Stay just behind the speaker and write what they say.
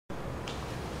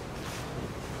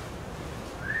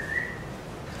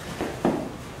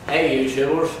Hey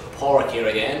YouTubers, Pork here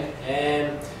again.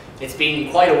 It's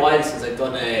been quite a while since I've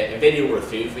done a video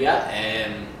review for you.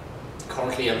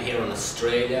 Currently I'm here in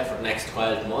Australia for the next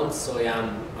 12 months, so I am,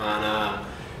 and I'm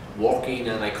working,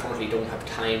 and I currently don't have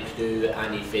time to do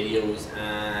any videos,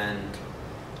 and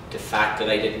the fact that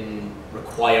I didn't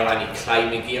require any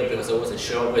climbing gear because I wasn't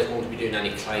sure I was going to be doing any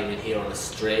climbing here in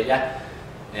Australia.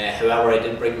 However, I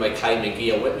did bring my climbing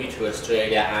gear with me to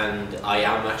Australia, and I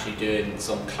am actually doing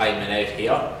some climbing out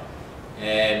here.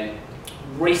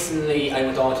 Recently I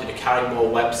went on to the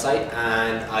Karrimor website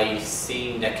and I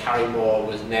seen that Karrimor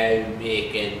was now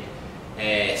making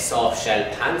soft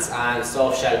shell pants, and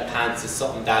soft shell pants is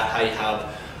something that I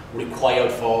have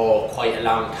required for quite a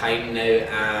long time now,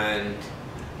 and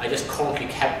I just currently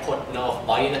kept putting off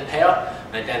buying a pair,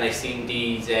 and then I seen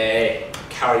these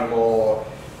Karrimor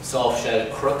soft shell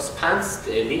Crux pants,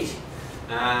 the Elite,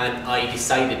 and I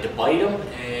decided to buy them.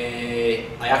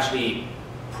 I actually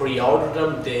pre-ordered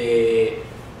them. They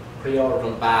pre-ordered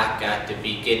them back at the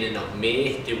beginning of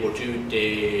May. They were due,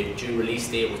 the due release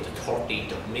date was the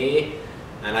 13th of May,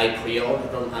 and I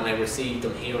pre-ordered them and I received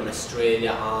them here in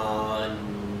Australia on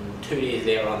 2 days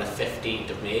later, on the 15th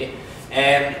of May.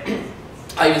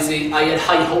 I had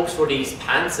high hopes for these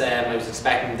pants. I was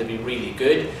expecting them to be really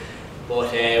good,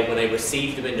 but when I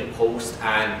received them in the post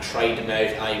and tried them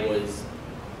out,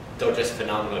 they're just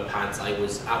phenomenal pants. I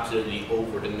was absolutely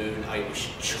over the moon. I was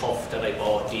chuffed that I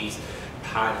bought these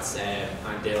pants,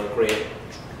 and they're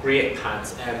great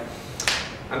pants.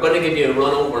 I'm going to give you a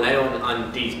run over now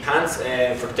on these pants.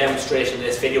 For the demonstration of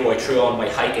this video, I threw on my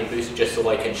hiking boots just so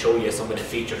I can show you some of the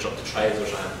features of the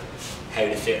trousers and how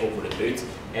they fit over the boots.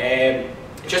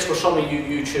 Just for some of you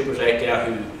YouTubers out there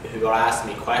who are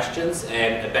asking me questions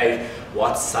about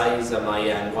what size am I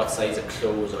and what size of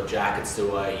clothes or jackets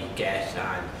do I get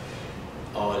and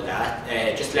all that,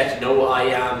 just to let you know, I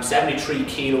am 73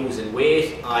 kilos in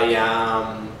weight. I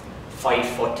am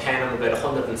 5'10", I'm about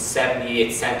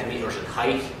 178 centimeters in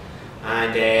height,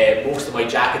 and most of my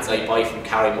jackets I buy from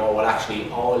Karrimor, well actually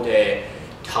all the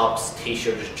tops,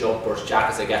 t-shirts, jumpers,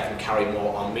 jackets I get from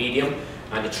Karrimor are medium,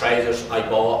 and the trousers I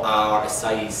bought are a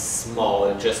size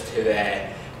small, just to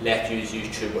let you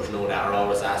YouTubers know that are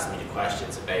always asking me the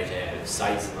questions about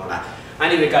size and all that.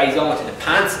 Anyway guys, on to the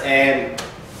pants.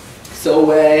 So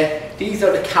these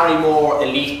are the Karrimor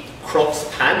Elite Crux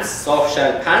pants, soft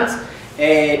shell pants.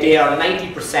 They are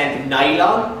 90%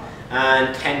 nylon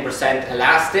and 10%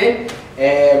 elastin.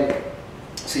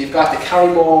 So you've got the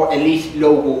Karrimor Elite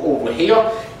logo over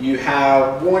here. You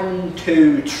have 1,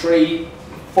 2, 3,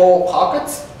 4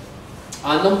 pockets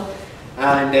on them,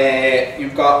 and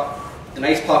you've got a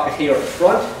nice pocket here at the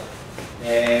front.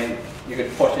 You can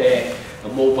put a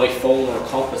mobile phone or a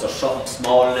compass or something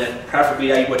small in it.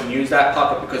 Preferably I wouldn't use that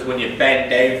pocket, because when you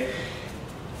bend down,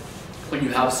 when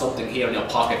you have something here in your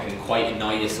pocket, it can quite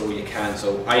annoy you, so you can.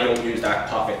 So I don't use that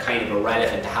pocket. Kind of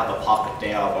irrelevant to have a pocket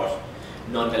there, but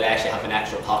nonetheless you have an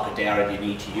extra pocket there and you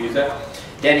need to use it.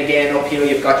 Then again up here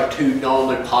you've got your two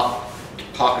normal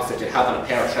pockets that you have on a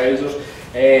pair of trousers.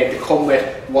 They come with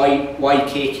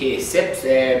YKK zips.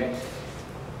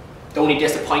 The only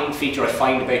disappointing feature I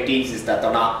find about these is that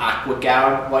they're not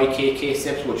AquaGuard YKK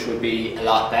zips, which would be a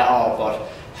lot better, but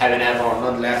however,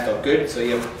 nonetheless they're good. So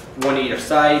you have one either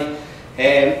side.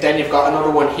 Then you've got another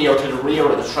one here to the rear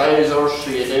of the trousers, so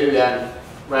you do, and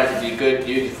relatively good,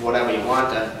 use it for whatever you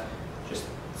want, and just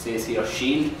says here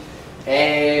shield.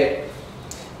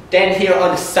 Then here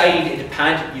on the side of the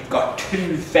pant you've got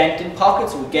two venting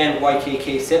pockets, so again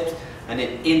YKK zips, and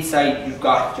then inside you've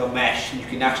got your mesh. You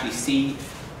can actually see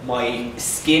my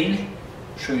skin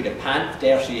through the pant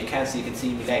there, so you can see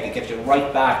my leg. It gives you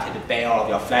right back to the bare of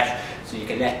your flesh, so you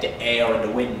can let the air and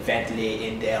the wind ventilate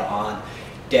in there on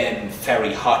them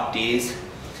very hot days.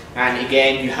 And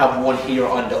again you have one here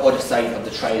on the other side of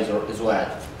the trouser as well.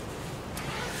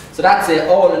 So that's it.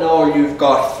 All in all you've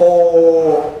got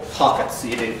 4 pockets.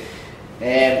 You do.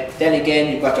 Then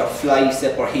again you've got your fly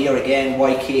zipper here, again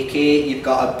YKK. You've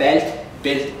got a belt,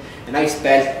 a nice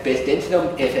belt built into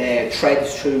them. It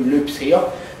threads through loops here,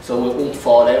 so it won't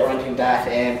fall out or anything like that.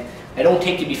 I don't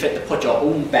think you'd be fit to put your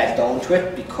own belt onto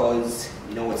it, because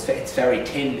you know it's very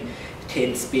thin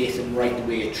spacing right the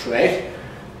way throughout.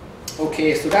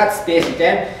 Okay, so that's basically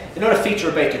them. Another feature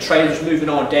about the trousers, moving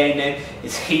on down now,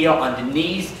 is here on the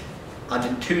knees, on the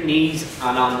 2 knees,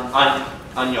 and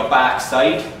on your back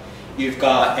side. You've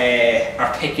got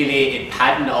articulated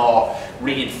padding or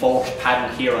reinforced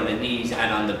padding here on the knees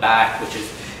and on the back,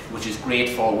 which is great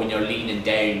for when you're leaning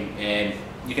down.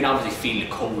 You can obviously feel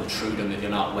the cold through them if you're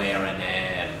not wearing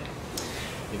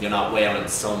if you're not wearing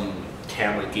some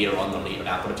thermal gear underneath of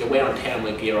that. But if you're wearing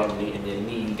thermal gear underneath and you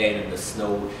kneel down in the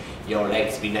snow, your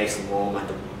legs will be nice and warm, and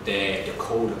the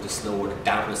cold of the snow or the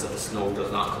dampness of the snow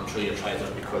does not come through your trousers,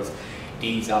 because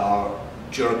these are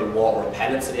durable water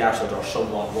repellent, so they are, so they're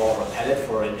somewhat water repellent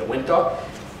for in the winter,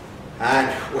 and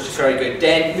which is very good.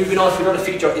 Then moving on to another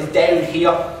feature is down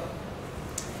here.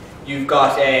 You've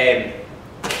got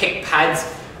kick pads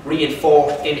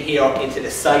reinforced in here into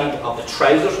the side of the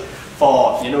trousers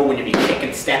for, you know, when you be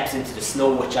kicking steps into the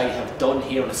snow, which I have done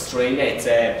here in Australia. It's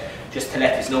just to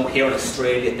let you know, here in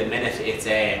Australia at the minute it's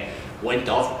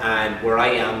winter, and where I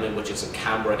am, which is in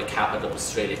Canberra, the capital of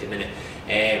Australia at the minute,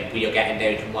 we are getting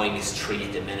down to -3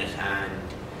 at the minute, and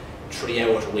 3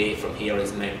 hours away from here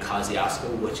is Mount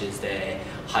Kosciuszko, which is the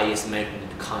highest mountain in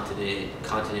the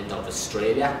continent of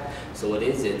Australia. So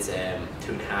it's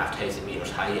 2,500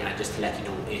 meters high, and just to let you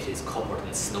know, it is covered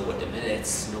in snow at the minute.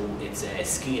 It's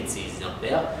skiing season up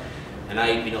there, and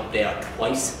I've been up there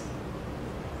twice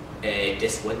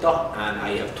this winter, and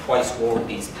I have twice worn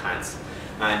these pants.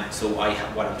 And so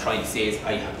what I'm trying to say is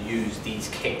I have used these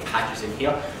kick patches in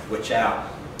here, which are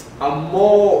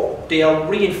they are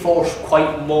reinforced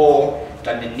quite more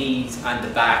than the knees and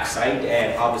the back side,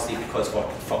 obviously because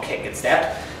for kick and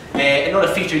step.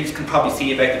 Another feature you can probably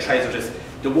see about the trousers is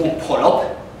they won't pull up.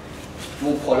 They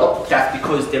won't pull up. That's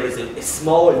because there is a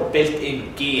small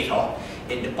built-in gaiter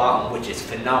in the bottom, which is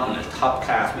phenomenal, top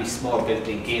class, really small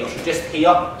built-in gaiter. So just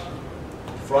here,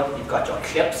 front, you've got your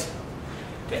clips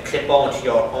that clip onto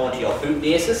your boot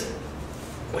laces,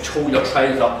 which hold your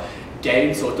trouser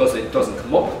down so it doesn't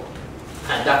come up,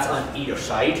 and that's on either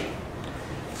side.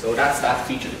 So that's that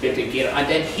feature, the built-in gaiter. And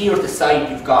then here at the side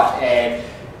you've got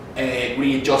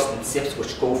readjustment zips,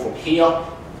 which go from here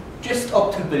just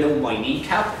up to below my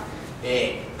kneecap.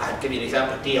 I'll give you an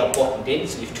example. They are buttoned in,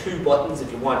 so you have 2 buttons.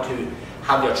 If you want to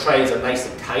have your trouser nice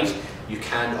and tight, you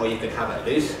can, or you can have it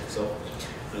loose. So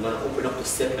I'm going to open up the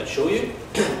zip and show you.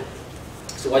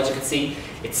 So as you can see,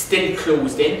 it's still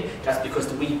closed in. That's because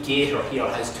the wee gaiter here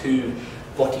has 2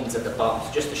 buttons at the bottom.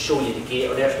 So just to show you the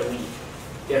gaiter, there's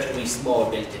the wee small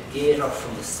built-in gaiter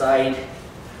from the side.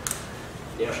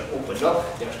 There's it opened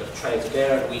up, there's the trouser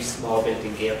there, the wee small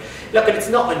built-in gaiter. Look, it's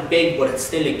nothing big, but it's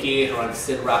still a gaiter, and it's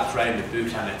still wrapped around the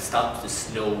boot, and it stops the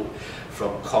snow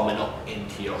from coming up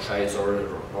into your trouser,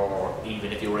 or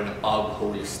even if you were in a bog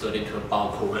hole, you stood into a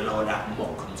bog hole and all that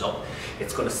muck comes up,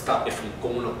 it's going to stop it from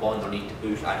going up underneath the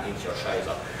boot and into your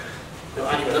trouser. Now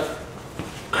anyway, look,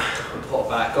 we'll put it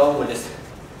back on with this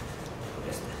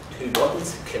 2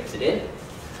 buttons, clips it in.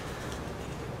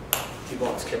 2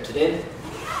 buttons, clips it in.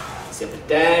 Zip it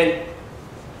down,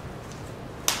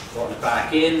 button it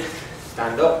back in,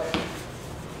 stand up,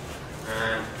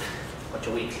 and put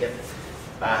your wee clip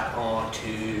back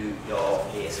onto your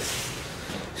laces.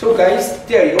 So guys,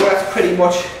 there you go, that's pretty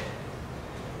much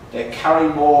the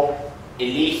Karrimor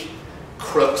Elite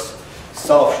Crux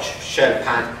soft shell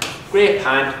pant. Great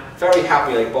pant, very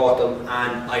happy I bought them,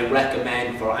 and I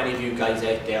recommend for any of you guys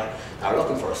out there that are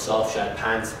looking for a soft shell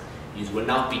pants, you will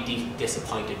not be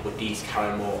disappointed with these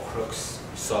Karrimor Crux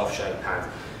soft shell pants.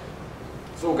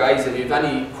 So guys, if you have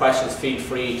any questions, feel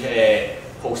free to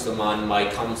post them on my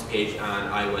comments page and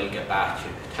I will get back to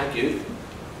you. Thank you.